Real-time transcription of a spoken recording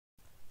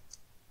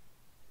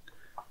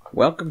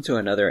Welcome to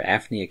another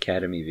AFNI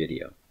Academy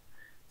video.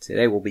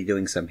 Today we'll be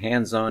doing some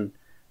hands-on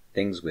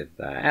things with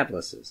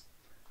atlases.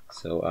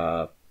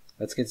 So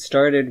let's get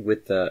started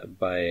with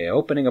by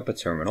opening up a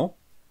terminal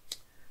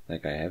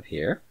like I have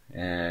here,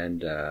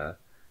 and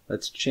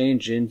let's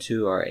change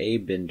into our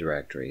abin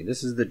directory.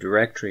 This is the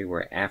directory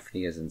where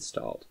AFNI is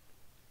installed.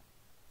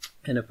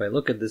 And if I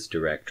look at this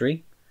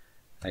directory,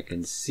 I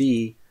can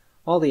see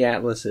all the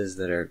atlases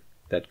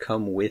that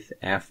come with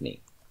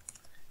AFNI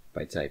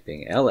by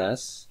typing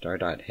ls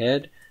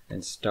star.head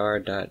and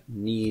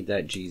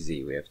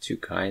star.nii.gz. We have two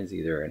kinds,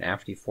 either an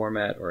AFNI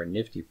format or a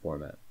Nifty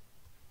format.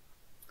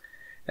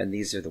 And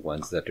these are the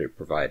ones that are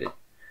provided.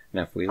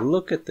 Now if we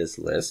look at this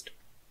list,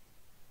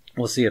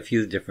 we'll see a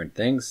few different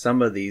things.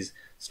 Some of these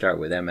start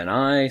with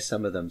MNI,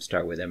 some of them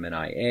start with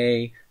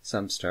MNIA,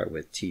 some start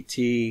with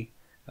TT.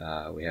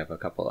 We have a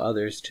couple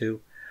others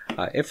too.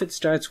 If it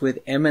starts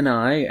with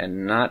MNI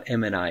and not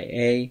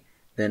MNIA,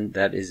 then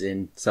that is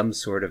in some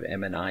sort of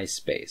MNI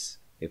space.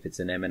 If it's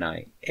in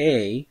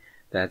MNIA,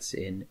 that's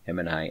in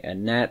MNI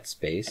and NAT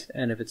space.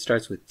 And if it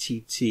starts with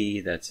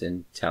TT, that's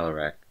in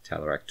Talairach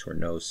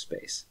Tourneau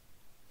space.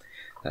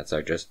 That's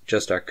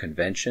just our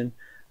convention.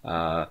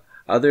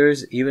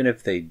 Others, even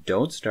if they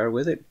don't start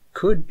with it,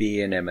 could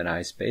be in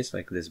MNI space,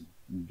 like this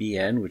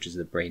BN, which is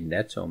the Brain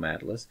Netome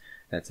Atlas.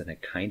 That's in a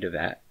kind of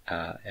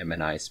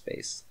MNI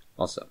space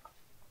also.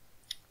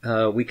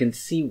 We can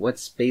see what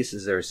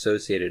spaces are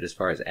associated as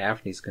far as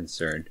AFNI is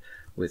concerned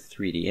with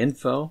 3D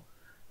info.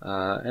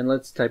 And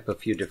let's type a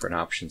few different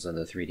options on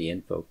the 3D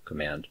info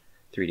command.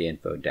 3D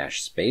info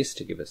 -space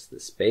to give us the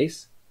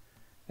space.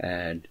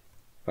 And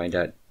find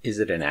out, is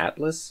it an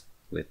atlas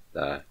with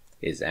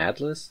is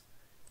atlas?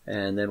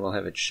 And then we'll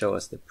have it show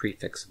us the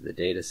prefix of the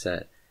data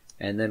set.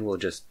 And then we'll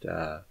just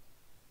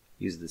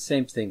use the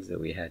same things that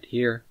we had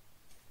here.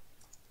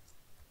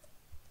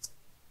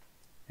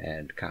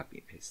 And copy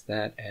and paste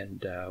that,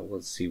 and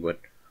we'll see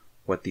what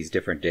these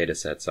different data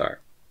sets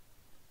are.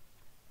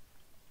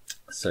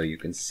 So you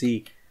can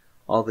see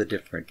all the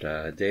different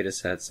data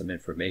sets, some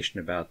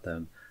information about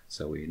them.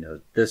 So we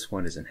know this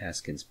one is in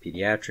Haskins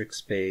pediatric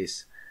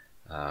space.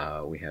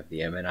 We have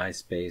the MNI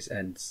space,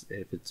 and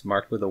if it's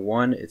marked with a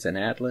 1, it's an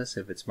atlas.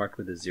 If it's marked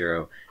with a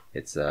 0,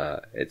 it's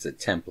a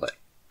template.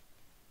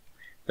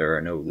 There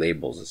are no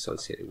labels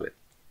associated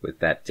with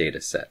that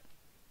data set.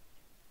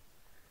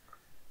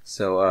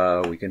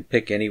 So we can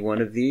pick any one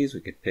of these.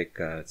 We could pick,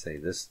 let's say,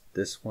 this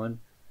one,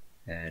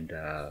 and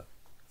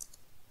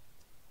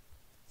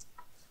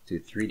do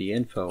 3D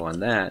info on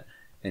that.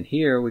 And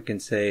here we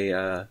can say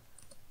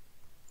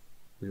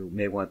we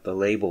may want the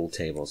label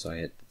table. So I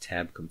hit the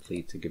tab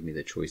complete to give me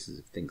the choices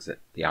of things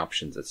the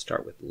options that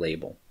start with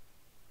label.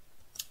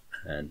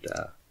 And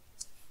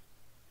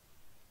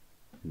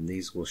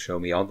these will show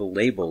me all the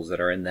labels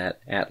that are in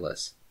that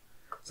atlas.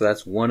 So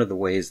that's one of the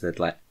ways that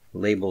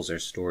labels are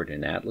stored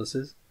in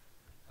atlases.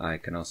 I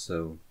can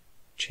also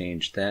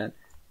change that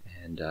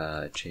and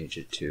change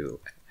it to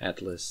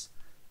atlas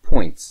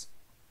points,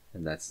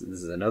 and this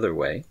is another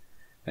way.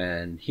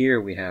 And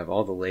here we have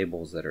all the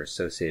labels that are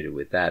associated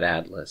with that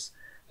atlas,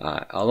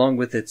 along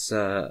with its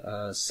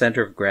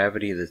center of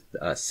gravity, the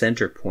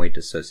center point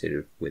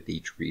associated with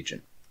each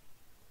region.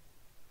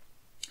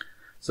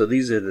 So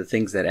these are the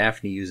things that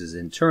AFNI uses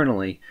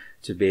internally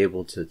to be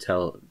able to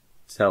tell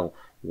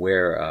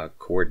where a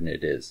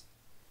coordinate is.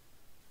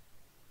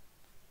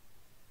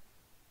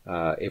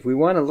 If we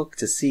want to look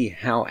to see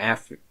how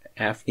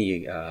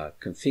AFNI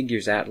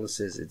configures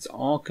atlases, it's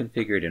all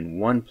configured in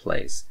one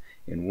place,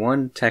 in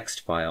one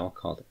text file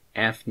called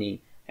AFNI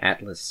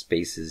atlas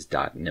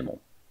spaces.niml.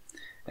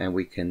 And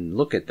we can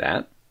look at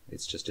that.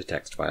 It's just a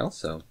text file.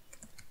 So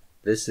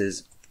this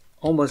is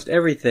almost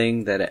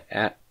everything that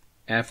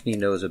AFNI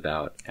knows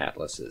about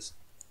atlases.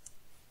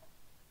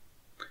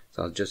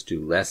 So I'll just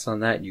do less on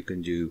that. You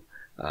can do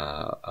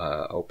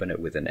open it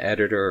with an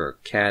editor or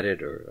cat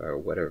it or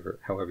whatever,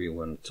 however you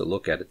want to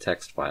look at a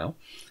text file.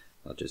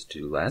 I'll just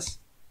do less.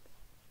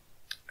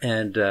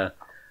 And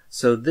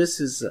so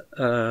this is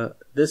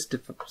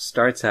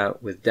starts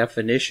out with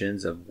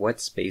definitions of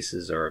what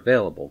spaces are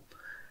available.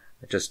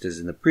 Just as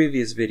in the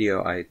previous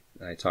video, I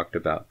talked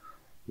about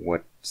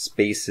what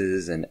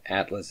spaces and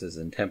atlases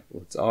and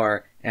templates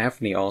are.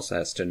 AFNI also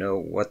has to know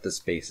what the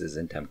spaces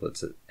and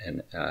templates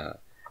and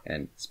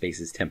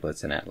spaces,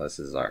 templates, and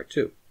atlases are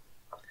too.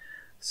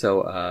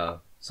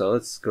 So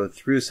let's go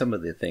through some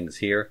of the things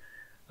here.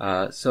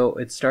 So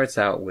it starts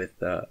out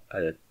with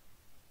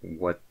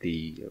what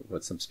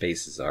some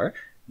spaces are.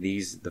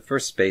 The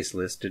first space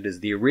listed is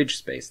the orig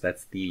space.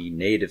 That's the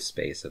native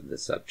space of the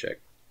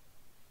subject.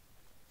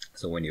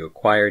 So when you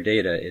acquire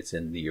data, it's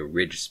in the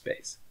orig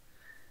space.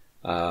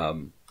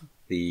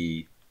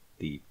 The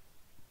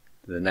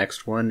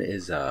next one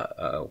is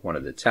one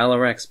of the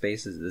Talairach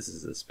spaces. This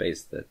is the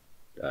space that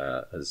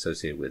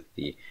associated with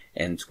the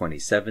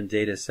N27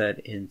 data set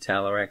in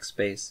Talairach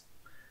space.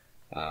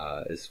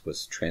 This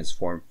was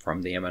transformed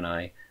from the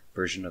MNI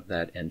version of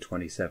that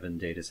N27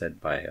 data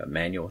set by a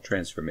manual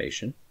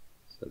transformation.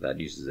 So that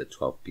uses a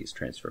 12-piece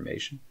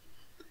transformation.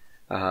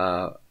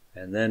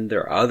 And then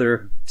there are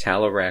other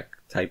Talairach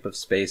type of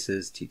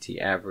spaces, TT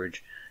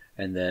average.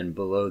 And then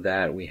below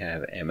that we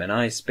have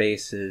MNI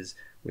spaces.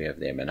 We have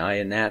the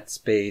MNI Nat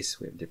space.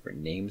 We have different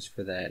names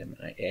for that.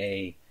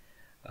 MNIA.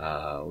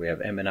 We have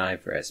MNI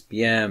for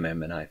SBM,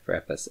 MNI for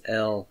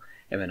FSL,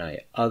 MNI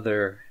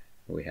Other.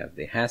 We have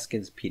the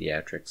Haskins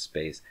pediatric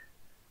space.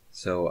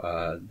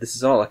 So this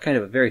is all a kind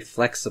of a very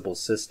flexible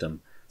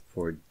system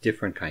for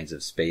different kinds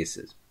of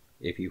spaces.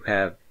 If you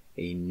have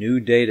a new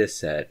data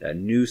set, a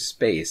new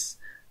space,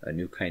 a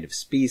new kind of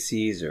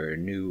species, or a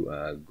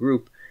new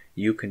group,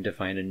 you can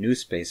define a new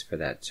space for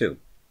that too.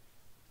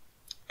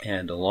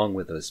 And along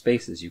with those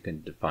spaces, you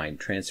can define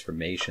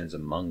transformations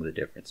among the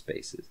different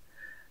spaces.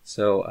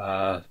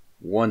 So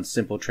one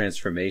simple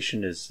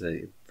transformation is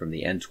from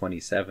the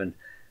N27,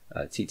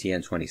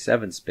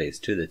 TTN27 space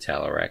to the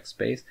Talairach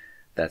space.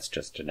 That's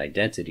just an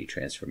identity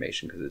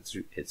transformation because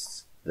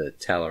it's the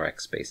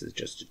Talairach space is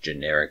just a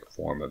generic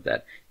form of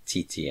that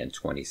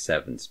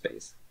TTN27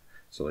 space.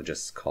 So we'll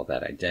just call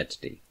that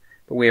identity.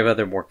 But we have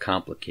other more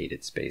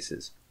complicated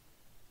spaces.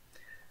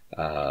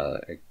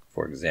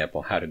 For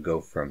example, how to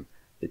go from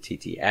the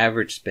TT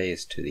average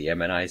space to the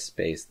MNI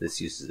space.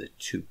 This uses a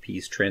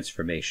two-piece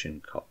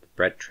transformation called the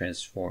Brett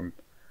transform.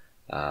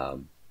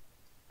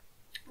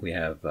 We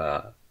have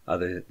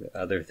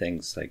other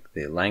things like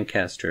the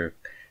Lancaster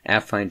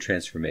affine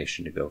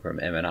transformation to go from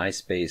MNI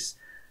space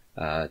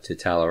to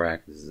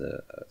Talairach. This is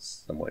a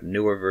somewhat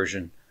newer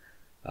version.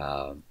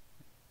 And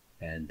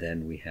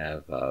then we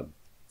have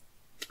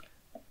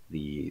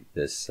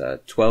this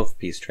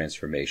 12-piece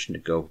transformation to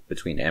go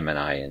between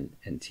MNI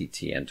and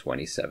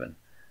TTN27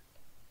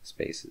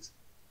 spaces.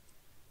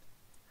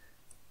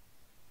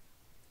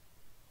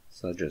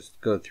 So I'll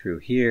just go through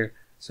here.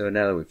 So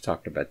now that we've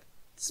talked about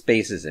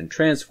spaces and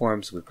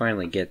transforms, we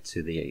finally get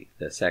to the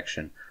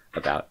section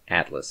about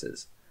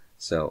atlases.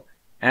 So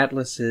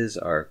atlases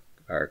are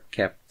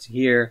kept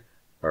here,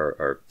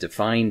 or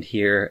defined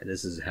here.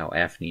 This is how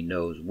AFNI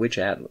knows which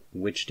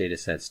data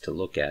sets to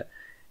look at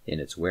in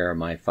its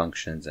whereami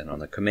functions and on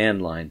the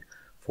command line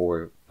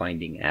for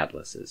finding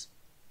atlases.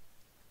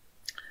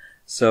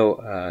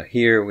 So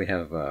here we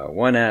have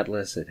one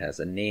atlas. It has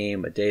a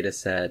name, a data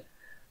set,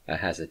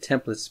 has a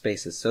template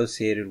space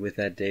associated with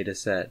that data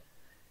set,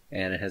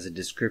 and it has a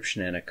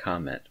description and a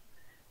comment.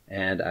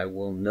 And I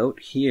will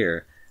note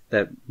here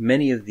that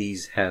many of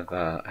these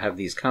have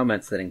these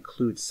comments that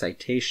include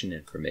citation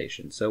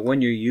information. So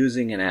when you're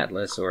using an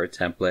atlas or a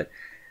template,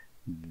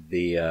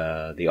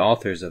 the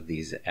authors of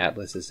these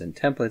atlases and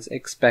templates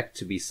expect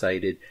to be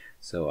cited.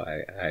 So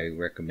I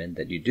recommend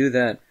that you do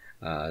that.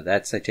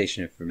 That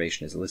citation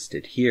information is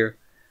listed here.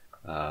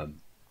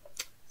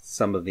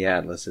 Some of the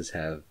atlases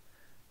have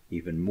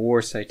even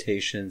more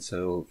citations.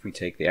 So if we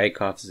take the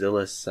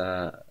Eickhoff-Zillis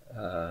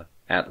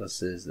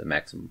atlases, the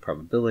maximum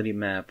probability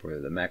map, or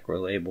the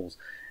macro labels,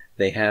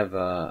 they have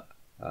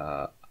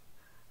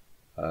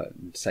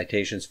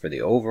citations for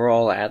the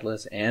overall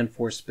atlas and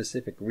for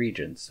specific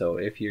regions. So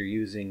if you're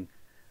using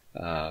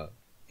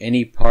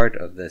any part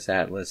of this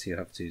atlas, you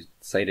have to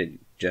cite it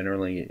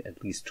generally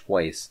at least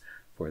twice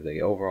for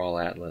the overall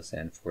atlas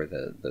and for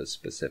those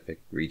specific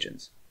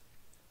regions.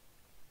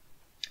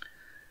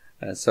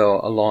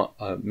 So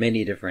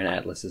many different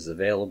atlases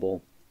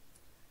available.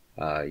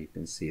 You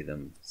can see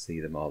them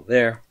all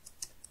there.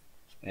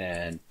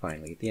 And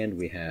finally, at the end,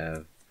 we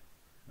have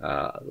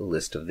a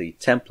list of the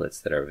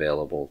templates that are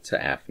available to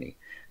AFNI.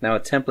 Now, a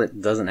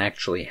template doesn't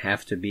actually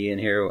have to be in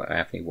here.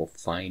 AFNI will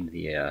find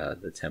the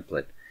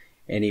template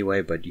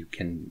anyway, but you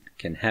can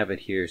have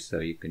it here, so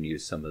you can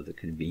use some of the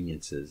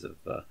conveniences of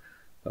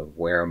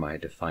whereami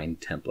defined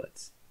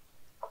templates.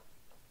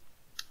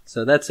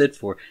 So that's it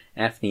for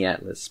AFNI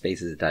Atlas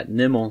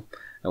Spaces.niml.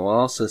 And we'll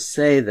also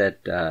say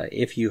that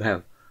if you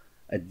have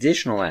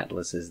additional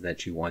atlases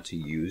that you want to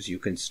use, you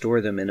can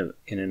store them in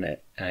an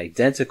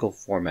identical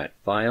format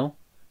file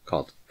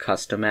called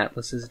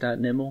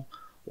customatlases.niml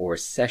or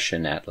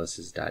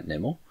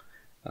sessionatlases.niml.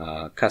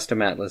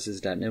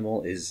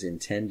 Customatlases.niml is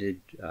intended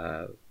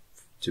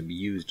to be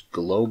used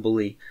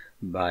globally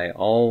by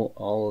all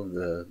of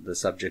the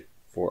subject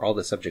for all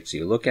the subjects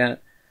you look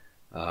at.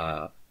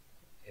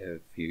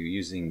 If you're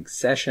using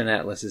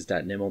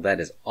sessionatlases.niml,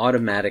 that is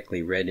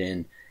automatically read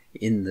in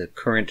the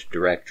current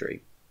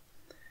directory.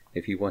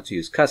 If you want to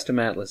use custom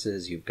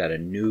atlases, you've got a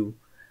new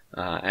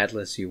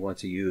atlas you want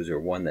to use, or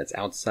one that's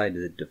outside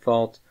of the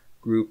default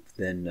group,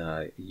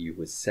 then you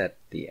would set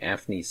the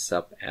AFNI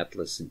sup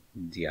atlas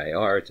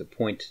dir to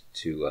point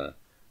to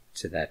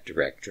that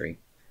directory.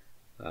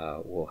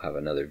 We'll have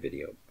another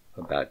video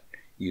about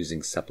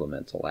using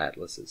supplemental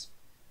atlases.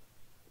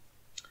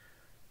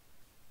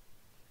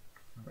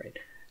 All right.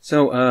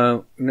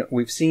 So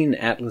we've seen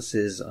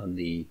atlases on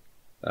the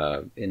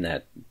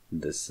in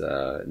this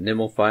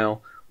NIML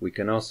file. We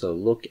can also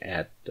look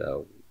at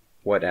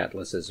what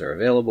atlases are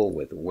available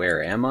with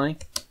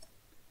whereami,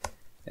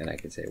 and I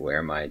can say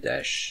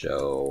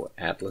whereami-show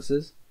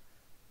atlases,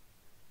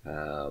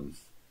 and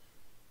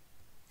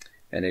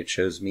it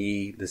shows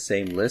me the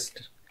same list.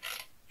 It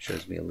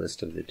shows me a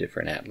list of the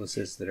different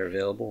atlases that are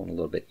available in a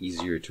little bit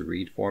easier to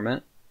read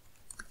format.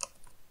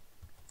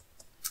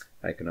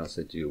 I can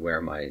also do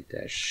whereami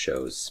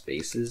shows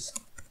spaces.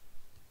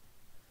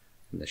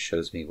 And this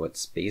shows me what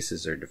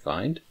spaces are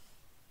defined.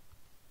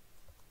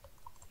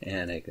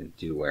 And I can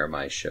do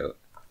whereami show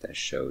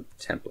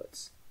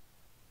templates.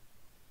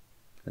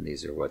 And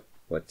these are what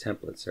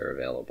templates are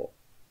available.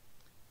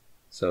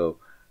 So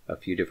a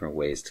few different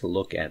ways to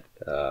look at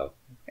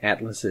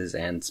atlases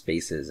and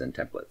spaces and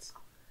templates.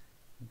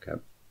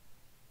 Okay.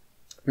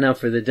 Now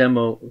for the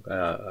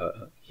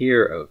demo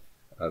here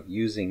of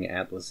using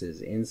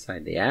atlases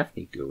inside the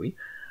AFNI GUI,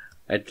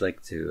 I'd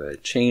like to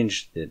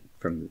change the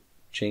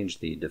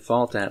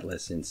default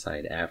atlas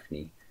inside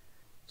AFNI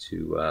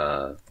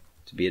to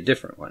be a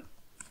different one.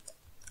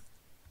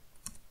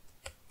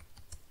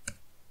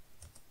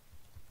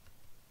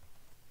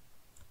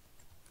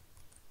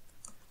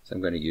 So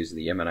I'm going to use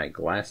the Gemini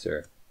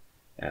Glasser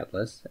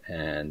atlas,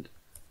 and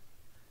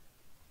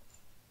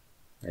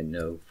I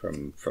know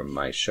from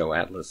my show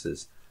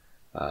atlases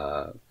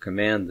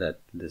command that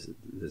this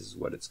is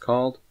what it's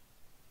called.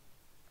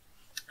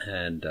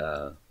 And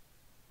oh,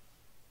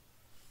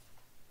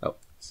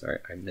 sorry,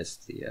 I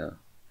missed the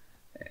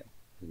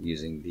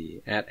using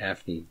the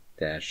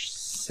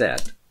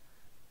 @AFNI-set.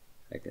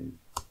 I can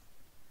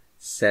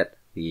set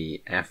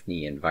the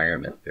AFNI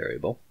environment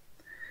variable.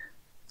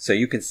 So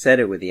you can set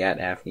it with the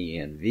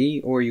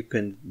 @AFNI-env, or you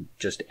can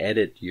just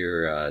edit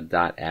your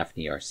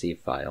 .afnirc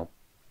file.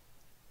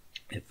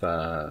 If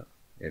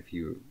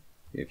you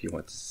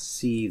want to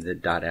see the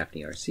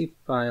 .afnirc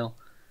file,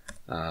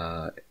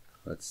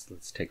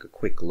 let's take a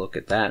quick look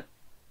at that.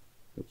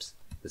 Oops,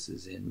 this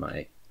is in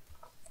my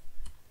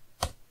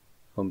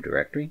home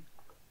directory.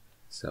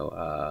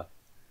 So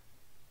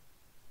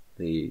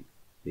the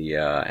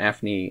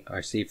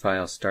AFNI-RC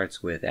file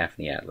starts with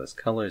AFNI Atlas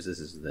colors. This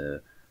is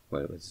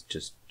what was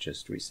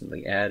just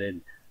recently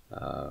added.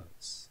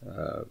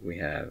 We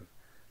have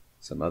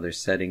some other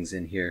settings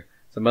in here,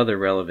 some other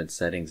relevant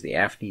settings. The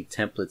AFNI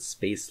template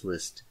space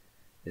list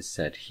is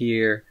set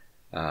here.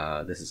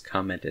 This is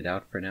commented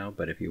out for now,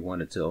 but if you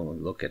wanted to only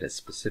look at a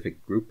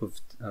specific group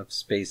of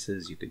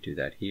spaces, you could do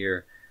that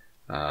here.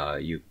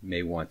 You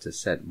may want to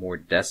set more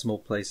decimal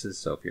places,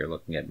 so if you're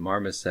looking at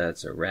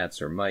marmosets or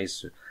rats or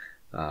mice,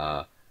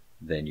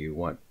 then you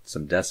want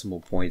some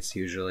decimal points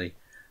usually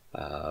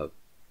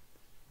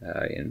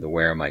in the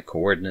whereami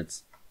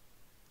coordinates.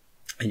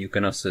 And you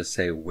can also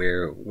say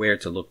where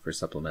to look for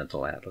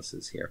supplemental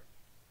atlases here.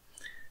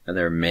 And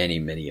there are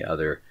many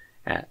other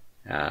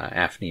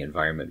AFNI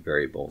environment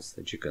variables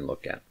that you can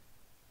look at.